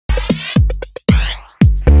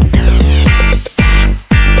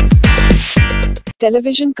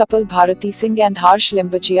Television couple Bharti Singh and Haarsh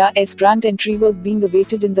Limbachiyaa's grand entry was being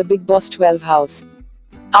awaited in the Bigg Boss 12 house.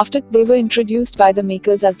 After they were introduced by the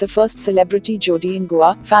makers as the first celebrity jodi in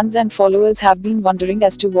Goa, fans and followers have been wondering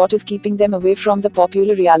as to what is keeping them away from the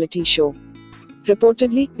popular reality show.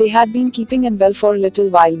 Reportedly, they had been keeping unwell for a little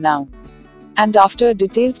while now. And after a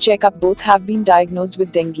detailed checkup, both have been diagnosed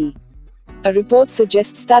with dengue. A report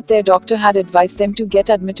suggests that their doctor had advised them to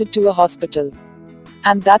get admitted to a hospital.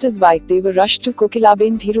 And that is why they were rushed to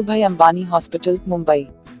Kokilaben Dhirubhai Ambani Hospital,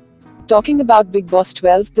 Mumbai. Talking about Bigg Boss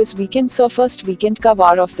 12, this weekend saw first weekend ka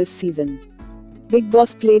war of this season. Bigg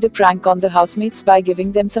Boss played a prank on the housemates by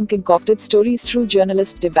giving them some concocted stories through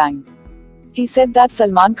journalist Debang. He said that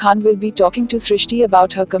Salman Khan will be talking to Srishti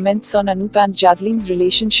about her comments on Anup and Jasline's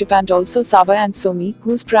relationship and also Saba and Somi,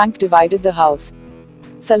 whose prank divided the house.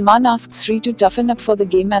 Salman asked Sri to toughen up for the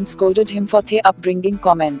game and scolded him for their upbringing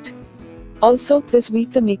comment. Also, this week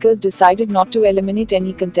the makers decided not to eliminate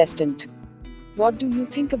any contestant. What do you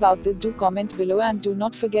think about this? Do comment below and do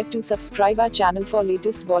not forget to subscribe our channel for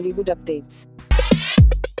latest Bollywood updates.